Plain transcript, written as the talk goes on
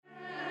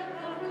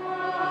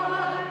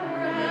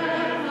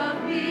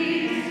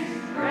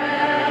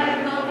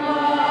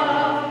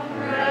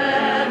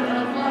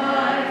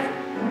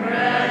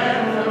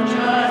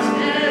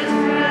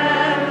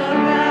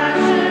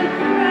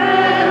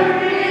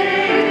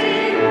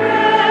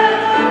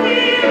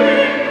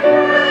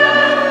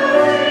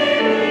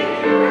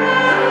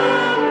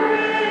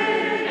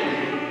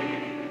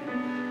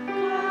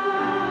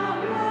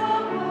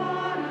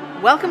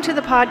Welcome to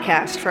the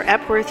podcast for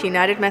Epworth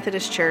United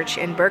Methodist Church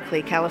in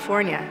Berkeley,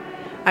 California.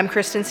 I'm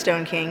Kristen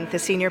Stoneking, the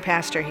senior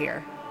pastor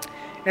here.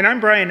 And I'm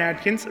Brian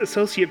Adkins,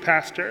 associate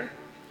pastor.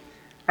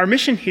 Our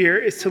mission here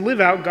is to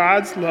live out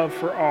God's love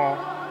for all.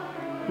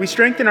 We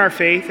strengthen our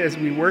faith as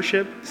we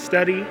worship,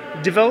 study,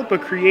 develop a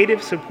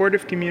creative,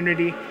 supportive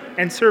community,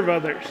 and serve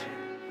others.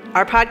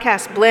 Our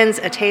podcast blends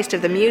a taste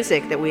of the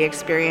music that we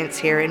experience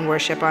here in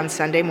worship on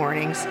Sunday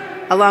mornings,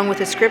 along with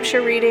a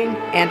scripture reading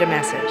and a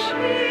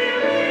message.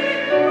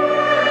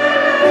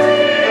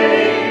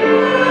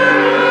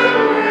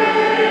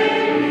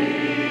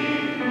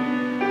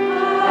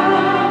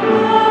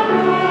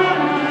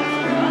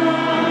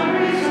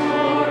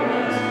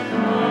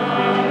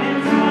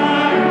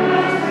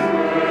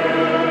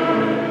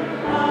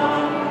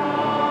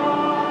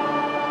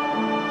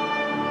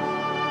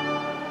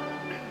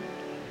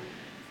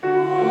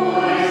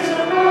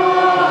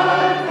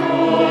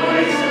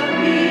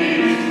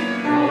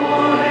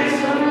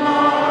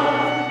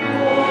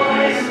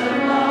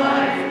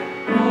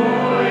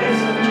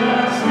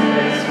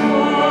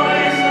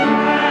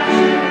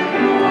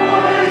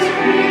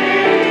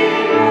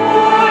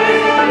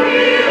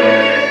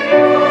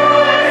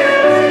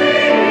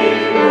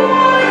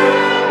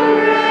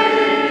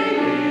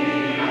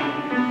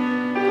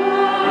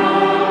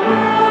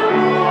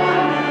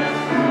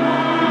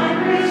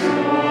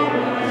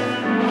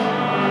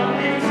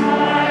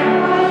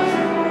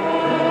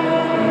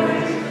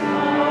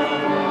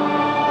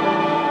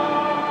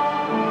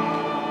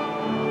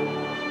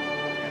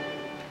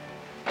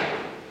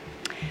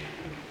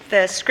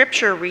 The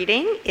scripture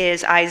reading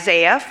is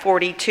Isaiah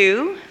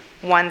 42,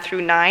 1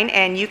 through 9,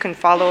 and you can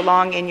follow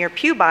along in your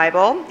Pew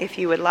Bible if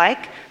you would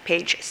like,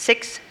 page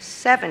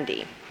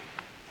 670.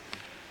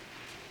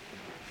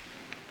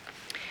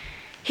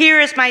 Here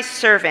is my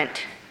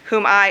servant,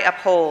 whom I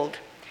uphold,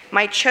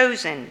 my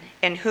chosen,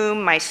 in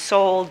whom my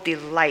soul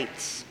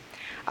delights.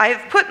 I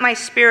have put my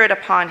spirit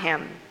upon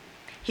him.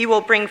 He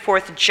will bring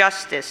forth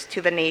justice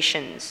to the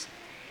nations.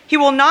 He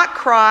will not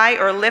cry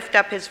or lift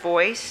up his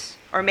voice,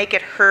 or make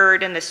it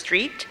heard in the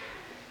street.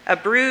 A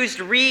bruised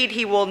reed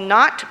he will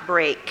not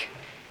break,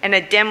 and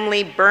a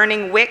dimly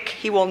burning wick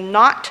he will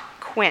not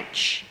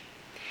quench.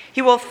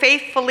 He will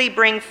faithfully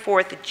bring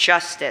forth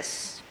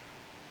justice.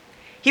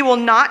 He will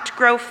not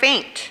grow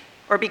faint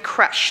or be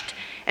crushed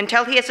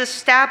until he has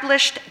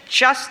established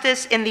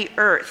justice in the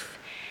earth,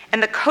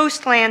 and the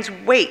coastlands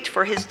wait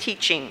for his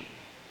teaching.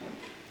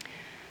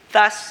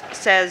 Thus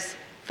says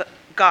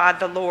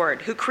God the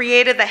Lord, who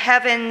created the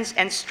heavens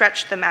and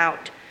stretched them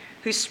out,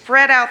 who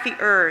spread out the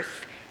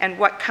earth and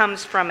what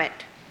comes from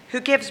it,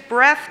 who gives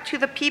breath to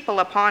the people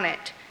upon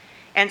it,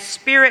 and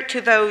spirit to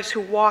those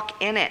who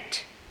walk in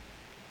it.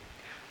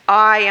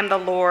 I am the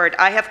Lord.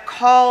 I have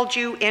called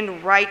you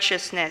in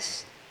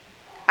righteousness.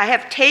 I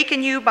have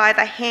taken you by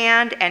the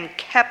hand and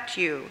kept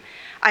you.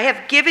 I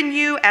have given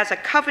you as a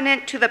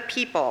covenant to the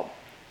people,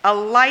 a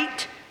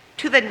light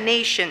to the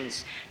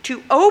nations,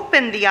 to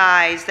open the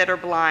eyes that are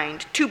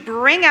blind, to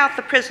bring out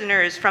the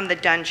prisoners from the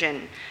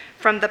dungeon,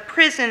 from the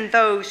prison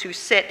those who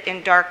sit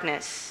in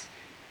darkness.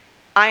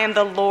 I am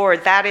the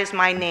Lord, that is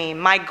my name.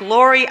 My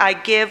glory I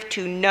give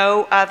to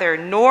no other,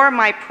 nor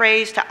my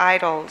praise to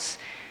idols.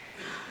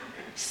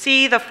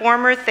 See, the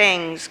former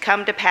things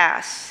come to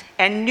pass,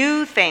 and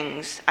new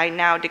things I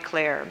now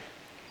declare.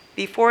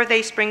 Before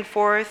they spring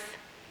forth,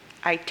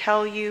 I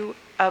tell you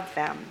of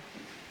them.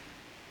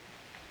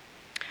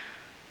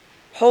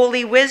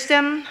 Holy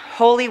wisdom,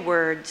 holy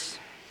words.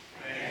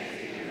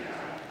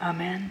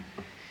 Amen.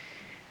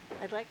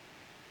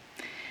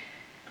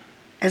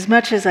 As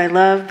much as I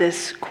love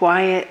this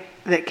quiet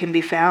that can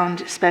be found,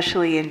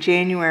 especially in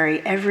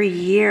January, every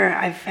year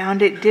I've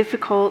found it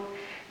difficult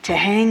to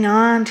hang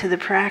on to the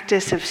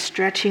practice of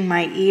stretching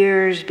my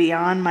ears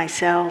beyond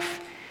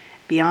myself,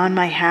 beyond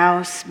my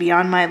house,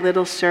 beyond my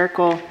little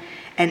circle,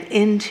 and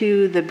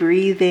into the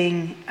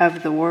breathing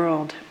of the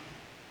world.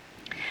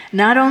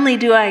 Not only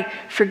do I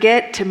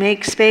forget to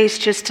make space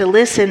just to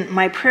listen,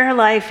 my prayer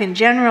life in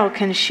general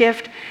can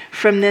shift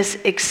from this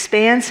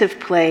expansive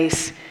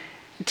place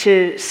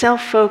to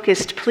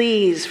self-focused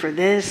pleas for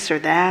this or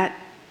that,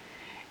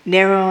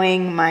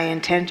 narrowing my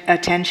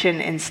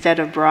attention instead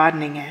of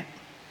broadening it.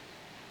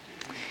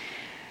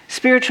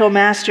 Spiritual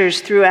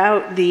masters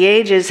throughout the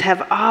ages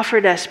have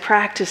offered us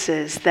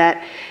practices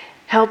that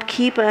help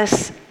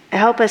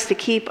us to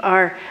keep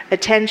our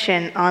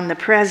attention on the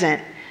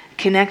present,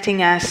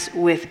 connecting us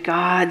with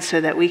God so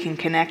that we can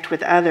connect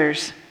with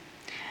others.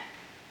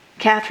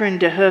 Catherine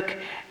de Hook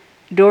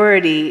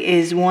Doherty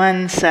is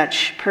one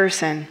such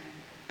person.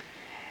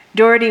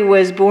 Doherty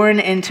was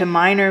born into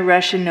minor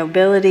Russian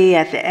nobility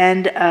at the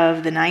end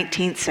of the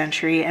 19th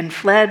century and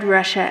fled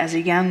Russia as a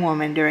young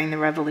woman during the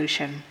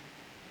Revolution.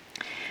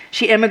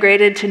 She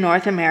immigrated to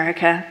North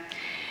America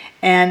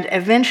and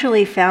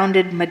eventually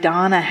founded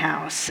Madonna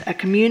House, a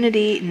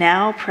community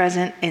now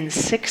present in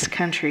 6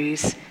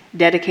 countries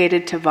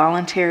dedicated to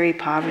voluntary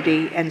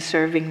poverty and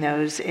serving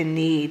those in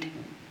need.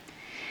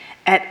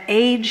 At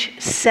age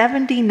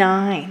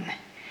 79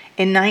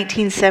 in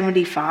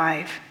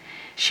 1975,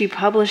 she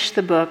published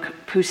the book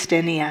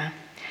Poustinia.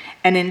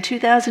 And in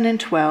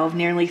 2012,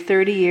 nearly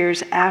 30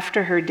 years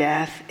after her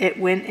death, it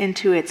went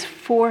into its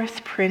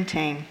fourth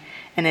printing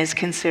and is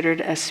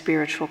considered a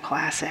spiritual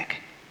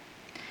classic.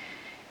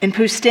 In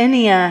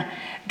Poustinia,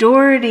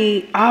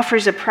 Doherty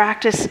offers a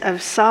practice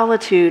of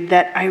solitude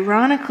that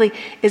ironically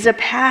is a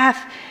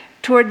path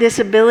toward this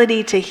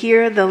ability to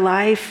hear the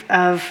life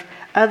of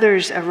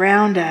others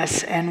around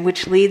us, and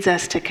which leads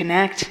us to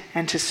connect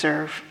and to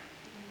serve.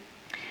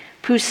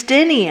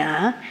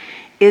 Poustinia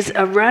is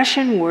a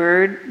Russian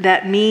word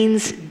that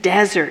means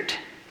desert.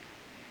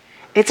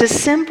 It's a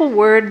simple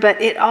word,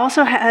 but it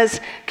also has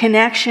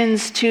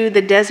connections to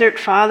the desert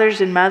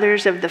fathers and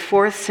mothers of the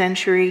 4th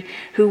century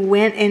who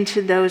went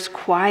into those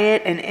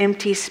quiet and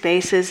empty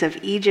spaces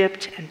of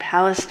Egypt and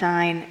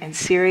Palestine and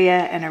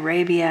Syria and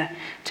Arabia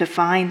to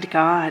find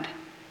God.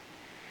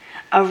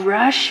 A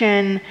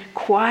Russian,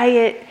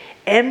 quiet,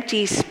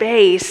 empty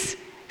space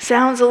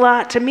sounds a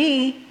lot to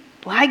me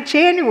like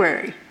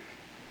January.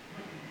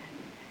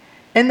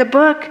 In the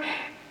book,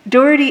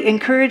 Doherty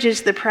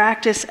encourages the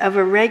practice of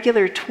a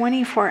regular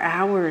 24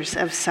 hours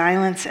of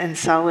silence and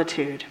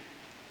solitude.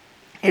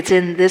 It's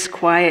in this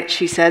quiet,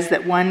 she says,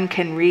 that one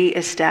can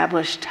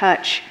re-establish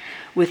touch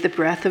with the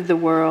breath of the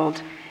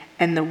world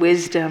and the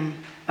wisdom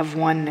of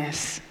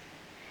oneness.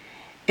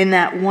 In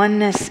that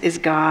oneness is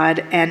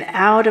God, and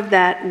out of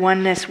that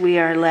oneness we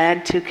are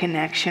led to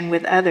connection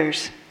with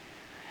others.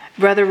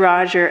 Brother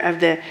Roger of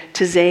the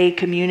Taizé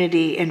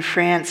community in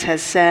France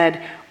has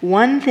said,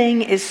 "One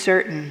thing is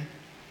certain,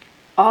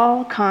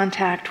 all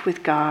contact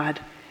with God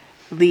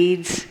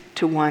leads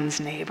to one's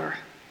neighbor."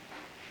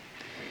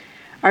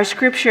 Our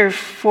scripture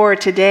for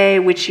today,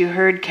 which you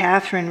heard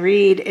Catherine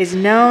read, is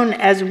known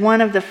as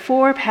one of the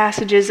 4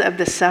 passages of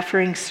the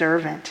suffering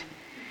servant.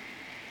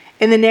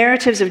 In the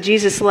narratives of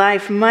Jesus'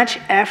 life, much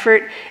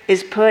effort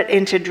is put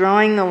into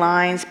drawing the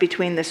lines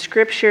between the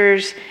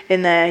scriptures,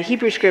 in the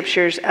Hebrew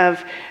scriptures,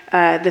 of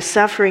the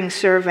suffering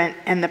servant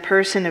and the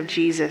person of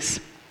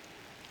Jesus.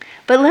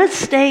 But let's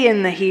stay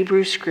in the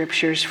Hebrew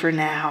scriptures for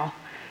now,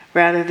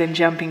 rather than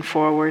jumping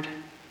forward.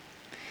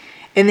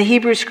 In the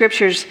Hebrew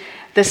scriptures,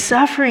 the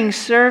suffering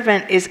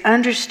servant is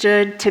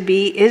understood to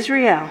be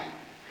Israel.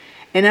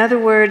 In other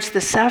words,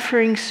 the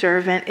suffering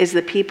servant is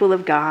the people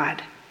of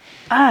God,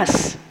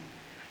 us.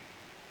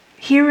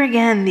 Hear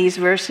again these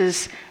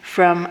verses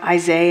from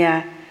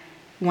Isaiah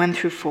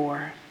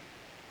 1-4.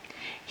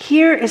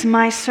 "Here is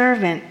my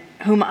servant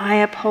whom I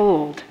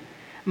uphold,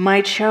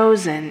 my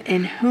chosen,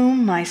 in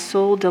whom my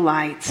soul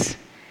delights.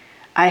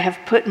 I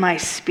have put my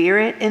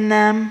spirit in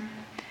them.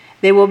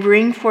 They will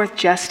bring forth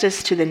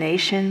justice to the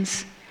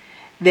nations.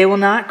 They will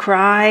not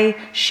cry,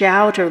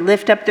 shout, or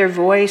lift up their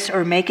voice,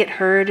 or make it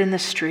heard in the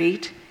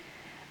street.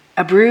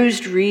 A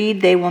bruised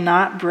reed they will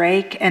not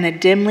break, and a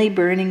dimly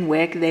burning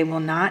wick they will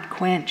not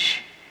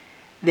quench.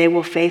 They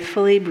will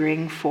faithfully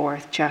bring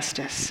forth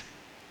justice."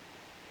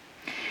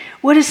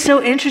 What is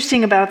so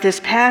interesting about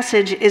this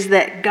passage is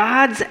that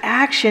God's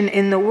action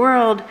in the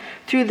world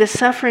through the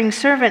suffering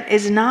servant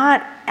is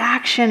not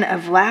action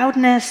of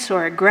loudness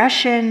or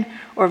aggression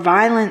or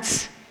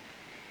violence.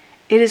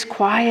 It is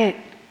quiet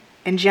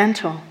and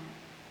gentle.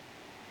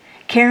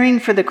 Caring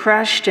for the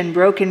crushed and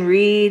broken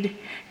reed,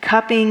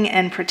 cupping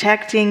and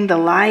protecting the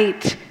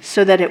light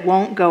so that it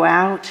won't go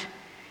out.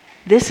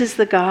 This is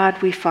the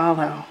God we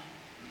follow.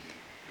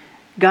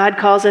 God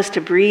calls us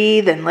to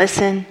breathe and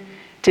listen,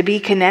 to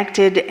be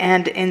connected,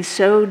 and in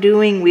so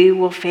doing we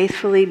will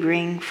faithfully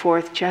bring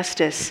forth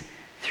justice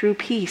through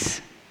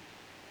peace.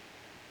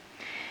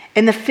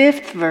 In the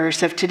 5th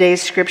verse of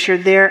today's scripture,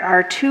 there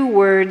are 2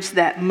 words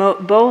that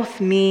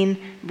both mean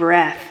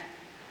breath.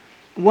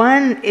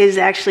 One is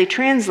actually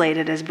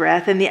translated as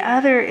breath, and the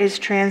other is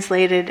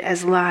translated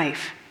as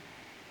life.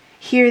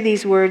 Hear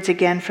these words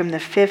again from the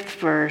 5th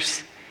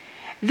verse.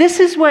 "This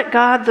is what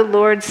God the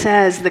Lord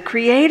says, the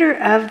creator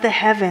of the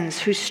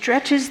heavens, who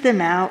stretches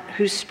them out,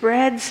 who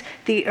spreads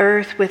the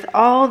earth with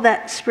all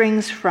that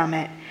springs from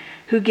it,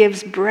 who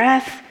gives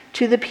breath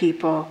to the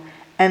people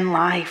and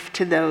life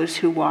to those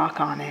who walk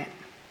on it."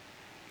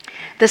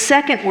 The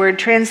second word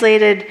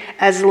translated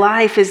as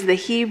life is the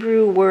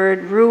Hebrew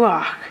word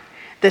ruach,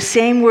 the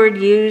same word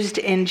used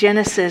in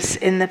Genesis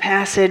in the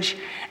passage,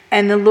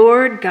 "And the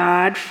Lord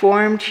God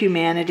formed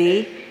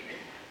humanity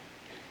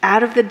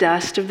out of the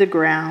dust of the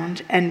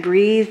ground and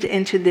breathed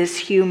into this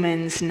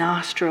human's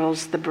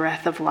nostrils the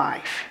breath of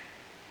life."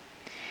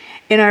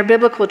 In our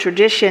biblical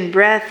tradition,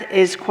 breath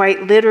is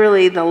quite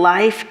literally the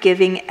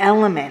life-giving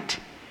element.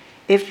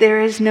 If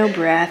there is no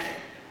breath,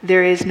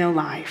 there is no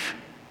life.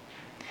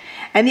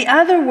 And the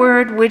other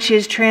word, which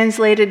is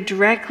translated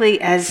directly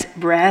as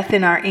breath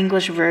in our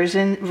English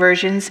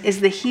versions,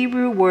 is the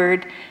Hebrew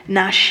word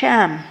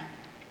nashem.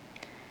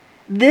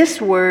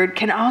 This word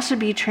can also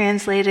be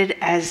translated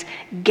as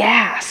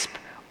gasp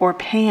or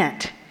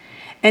pant,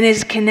 and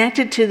is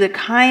connected to the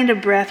kind of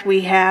breath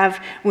we have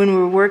when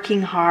we're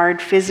working hard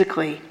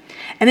physically.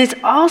 And it's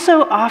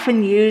also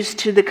often used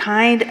to the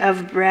kind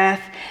of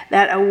breath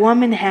that a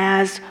woman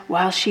has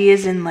while she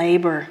is in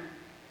labor.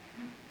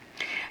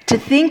 To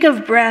think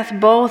of breath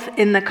both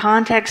in the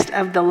context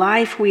of the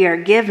life we are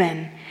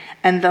given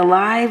and the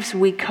lives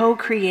we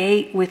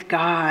co-create with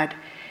God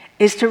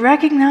is to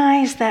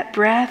recognize that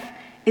breath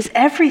is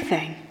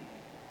everything.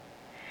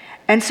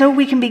 And so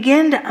we can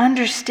begin to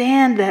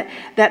understand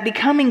that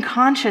becoming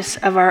conscious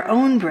of our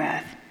own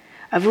breath,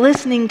 of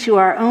listening to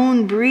our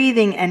own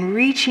breathing and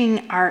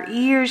reaching our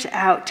ears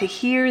out to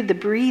hear the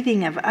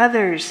breathing of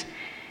others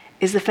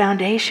is the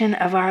foundation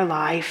of our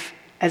life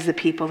as the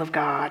people of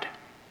God.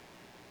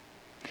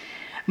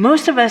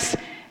 Most of us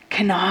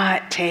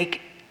cannot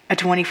take a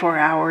 24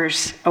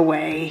 hours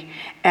away,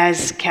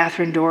 as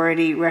Catherine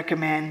Doherty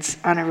recommends,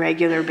 on a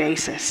regular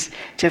basis,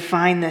 to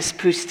find this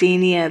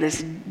Pustinia,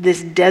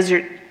 this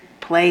desert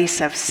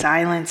place of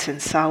silence and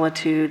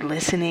solitude,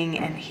 listening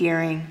and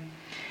hearing.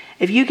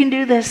 If you can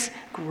do this,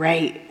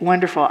 great,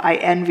 wonderful, I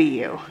envy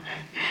you.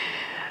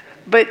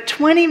 But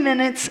 20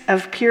 minutes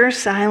of pure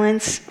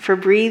silence for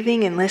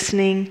breathing and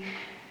listening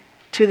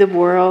to the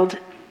world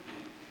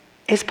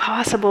is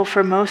possible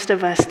for most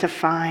of us to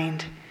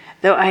find,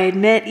 though I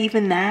admit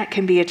even that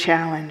can be a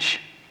challenge.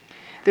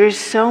 There's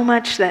so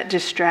much that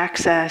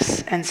distracts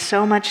us and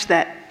so much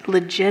that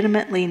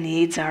legitimately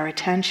needs our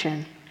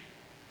attention.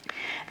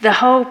 The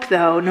hope,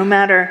 though, no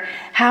matter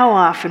how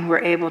often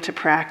we're able to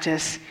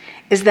practice,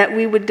 is that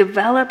we would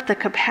develop the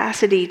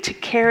capacity to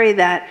carry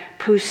that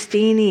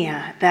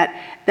Pustinia,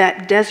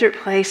 that desert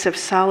place of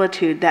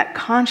solitude, that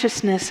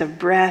consciousness of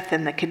breath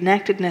and the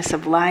connectedness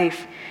of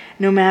life,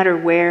 no matter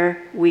where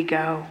we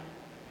go.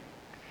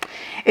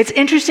 It's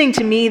interesting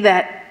to me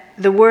that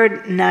the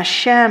word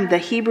nashem, the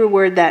Hebrew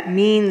word that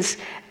means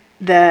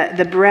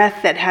the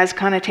breath that has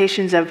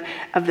connotations of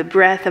the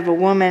breath of a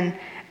woman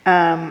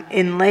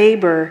in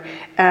labor,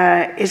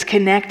 is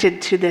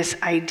connected to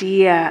this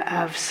idea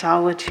of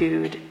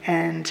solitude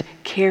and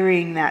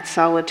carrying that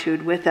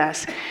solitude with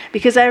us.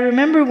 Because I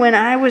remember when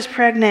I was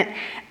pregnant,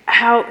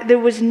 how there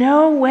was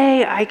no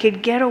way I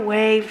could get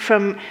away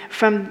from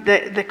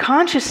the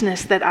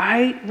consciousness that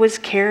I was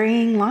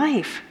carrying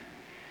life.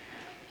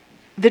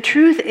 The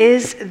truth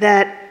is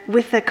that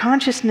with the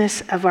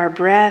consciousness of our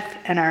breath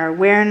and our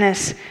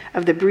awareness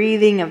of the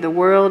breathing of the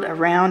world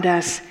around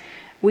us,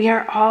 we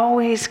are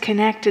always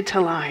connected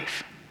to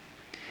life.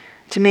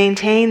 To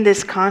maintain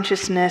this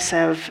consciousness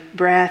of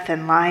breath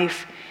and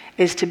life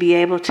is to be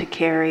able to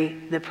carry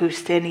the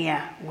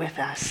Pustinia with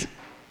us.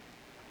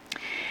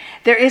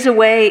 There is a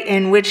way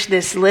in which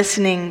this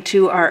listening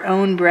to our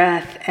own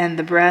breath and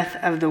the breath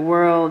of the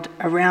world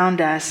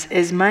around us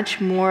is much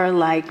more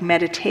like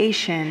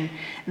meditation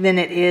than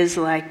it is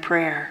like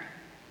prayer.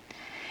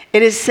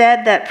 It is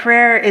said that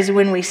prayer is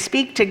when we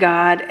speak to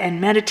God and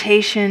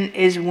meditation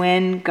is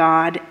when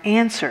God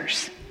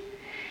answers.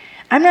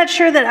 I'm not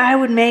sure that I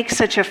would make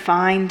such a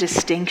fine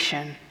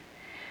distinction.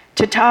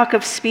 To talk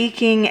of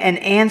speaking and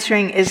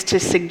answering is to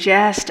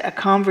suggest a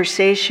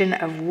conversation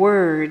of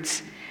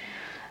words,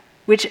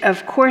 which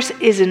of course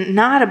is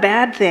not a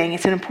bad thing.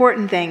 It's an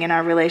important thing in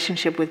our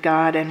relationship with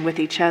God and with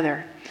each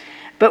other.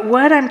 But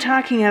what I'm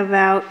talking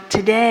about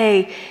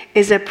today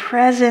is a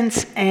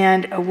presence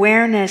and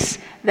awareness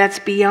that's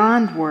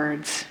beyond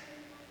words.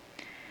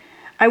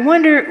 I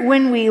wonder,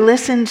 when we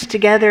listened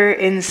together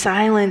in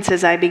silence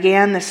as I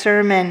began the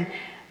sermon,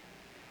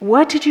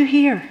 what did you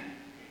hear?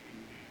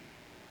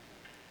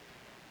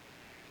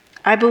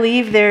 I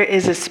believe there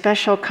is a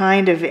special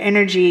kind of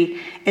energy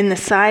in the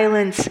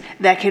silence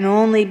that can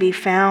only be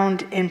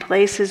found in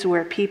places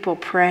where people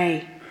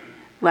pray,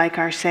 like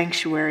our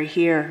sanctuary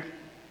here.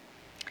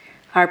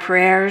 Our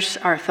prayers,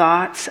 our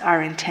thoughts,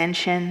 our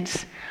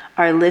intentions,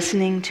 our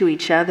listening to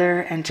each other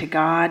and to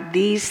God,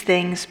 these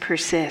things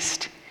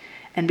persist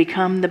and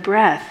become the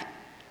breath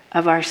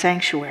of our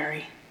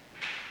sanctuary.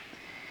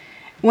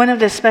 One of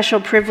the special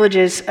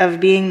privileges of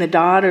being the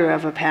daughter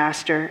of a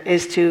pastor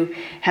is to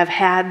have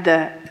had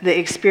the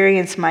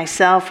experience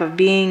myself of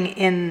being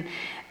in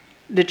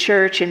the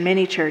church, in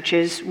many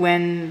churches,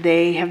 when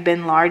they have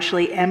been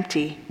largely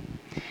empty.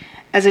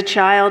 As a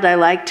child, I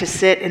liked to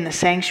sit in the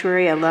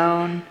sanctuary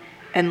alone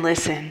and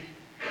listen,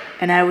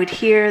 and I would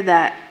hear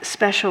that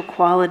special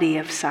quality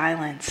of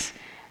silence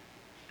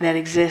that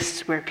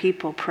exists where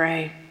people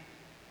pray.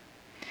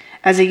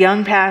 As a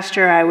young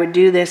pastor, I would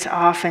do this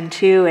often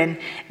too, and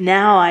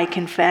now I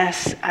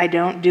confess I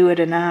don't do it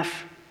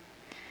enough.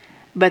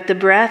 But the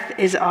breath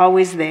is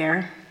always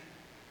there.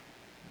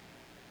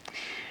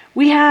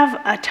 We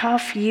have a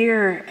tough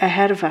year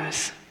ahead of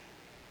us.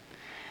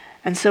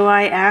 And so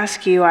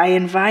I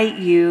invite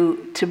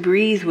you to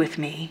breathe with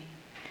me,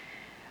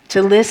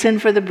 to listen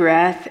for the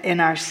breath in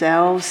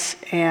ourselves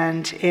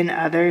and in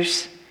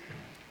others,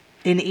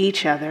 in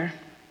each other,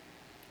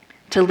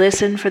 to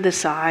listen for the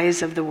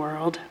sighs of the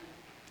world.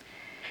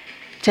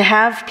 To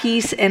have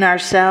peace in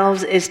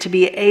ourselves is to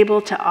be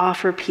able to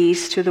offer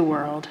peace to the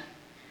world,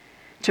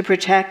 to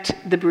protect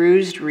the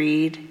bruised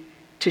reed,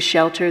 to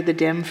shelter the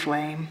dim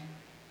flame.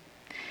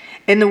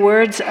 In the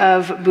words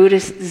of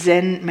Buddhist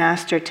Zen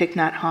master Thich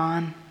Nhat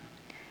Hanh,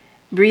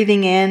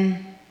 breathing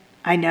in,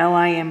 I know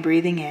I am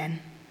breathing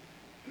in.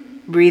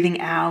 Breathing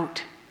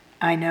out,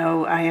 I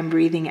know I am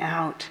breathing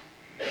out.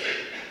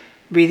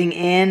 Breathing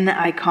in,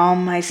 I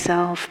calm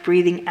myself.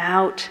 Breathing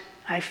out,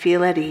 I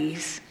feel at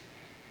ease.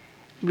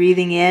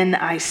 Breathing in,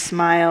 I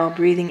smile.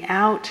 Breathing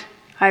out,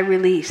 I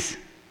release.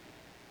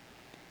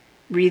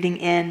 Breathing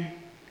in,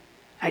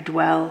 I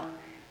dwell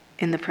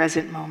in the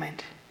present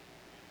moment.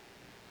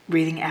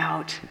 Breathing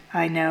out,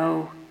 I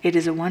know it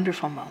is a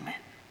wonderful moment.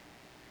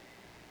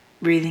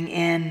 Breathing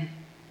in,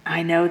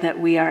 I know that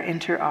we are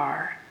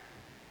inter-are.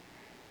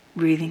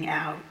 Breathing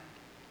out,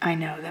 I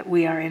know that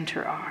we are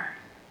inter-are.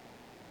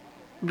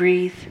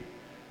 Breathe,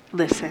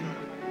 listen,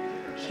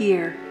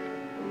 hear,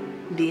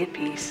 be at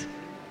peace.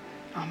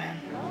 Amen.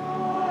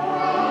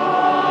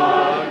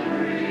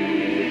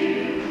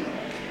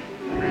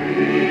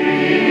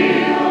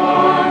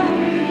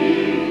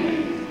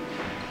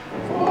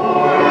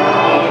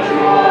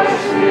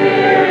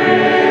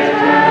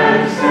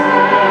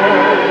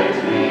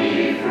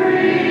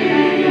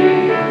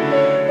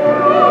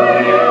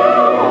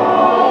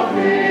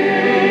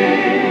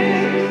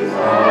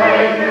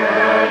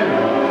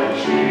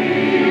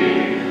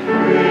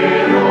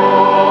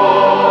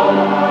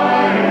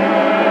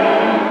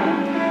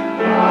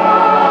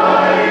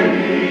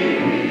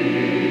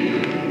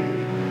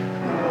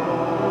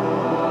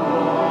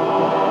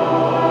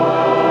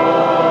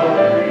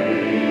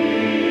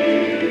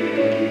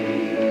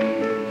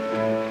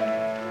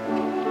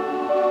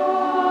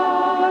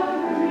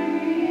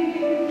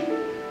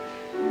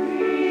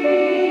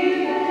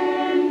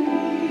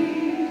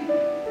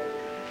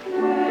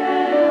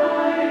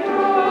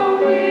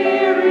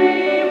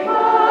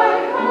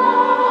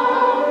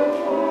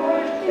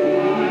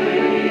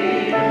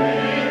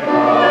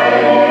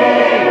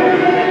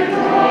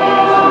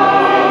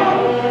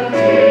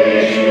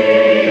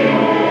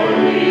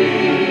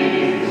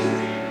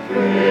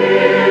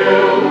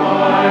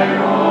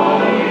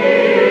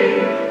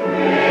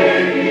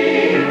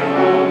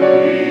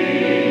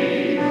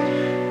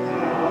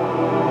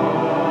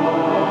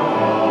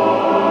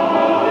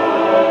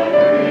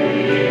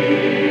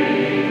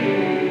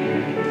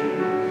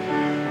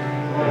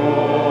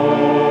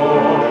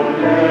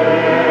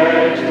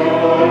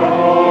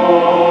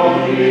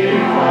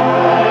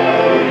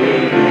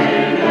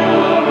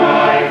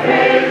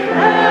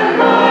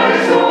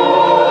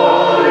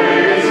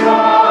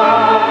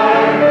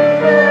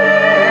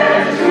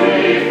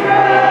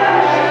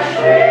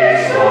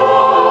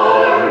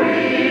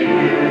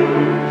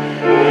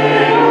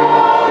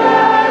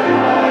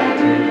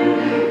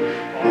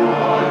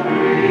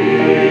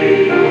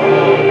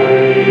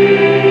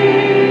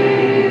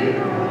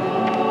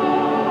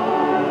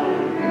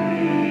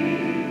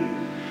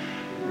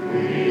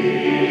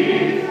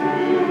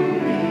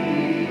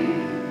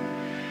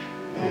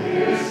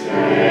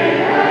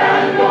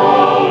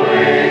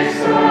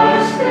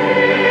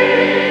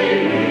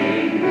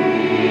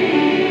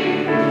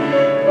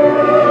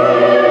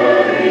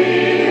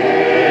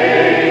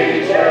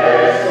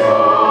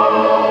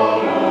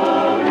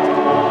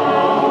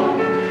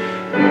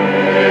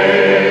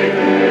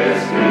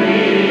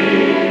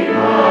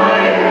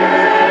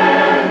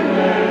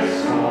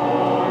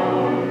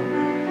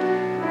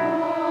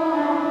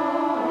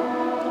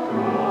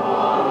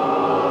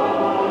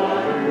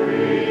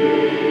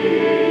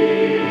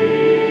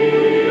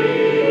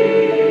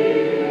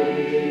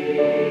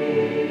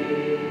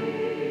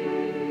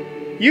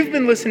 You've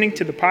been listening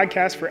to the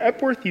podcast for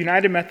Epworth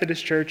United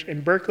Methodist Church in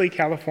Berkeley,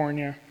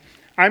 California.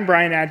 I'm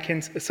Brian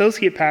Adkins,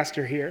 Associate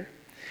Pastor here.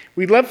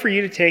 We'd love for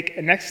you to take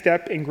a next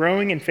step in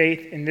growing in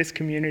faith in this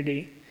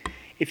community.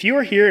 If you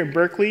are here in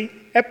Berkeley,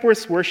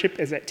 Epworth's worship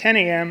is at 10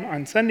 a.m.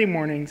 on Sunday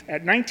mornings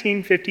at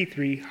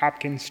 1953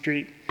 Hopkins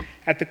Street,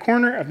 at the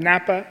corner of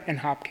Napa and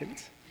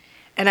Hopkins.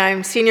 And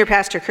I'm Senior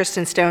Pastor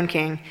Kristen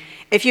Stoneking.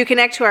 If you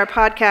connect to our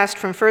podcast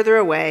from further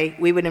away,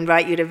 we would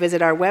invite you to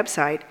visit our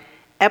website,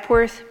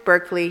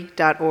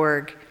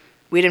 epworthberkeley.org.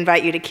 We'd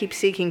invite you to keep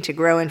seeking to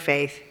grow in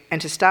faith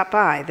and to stop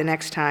by the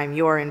next time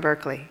you're in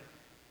Berkeley.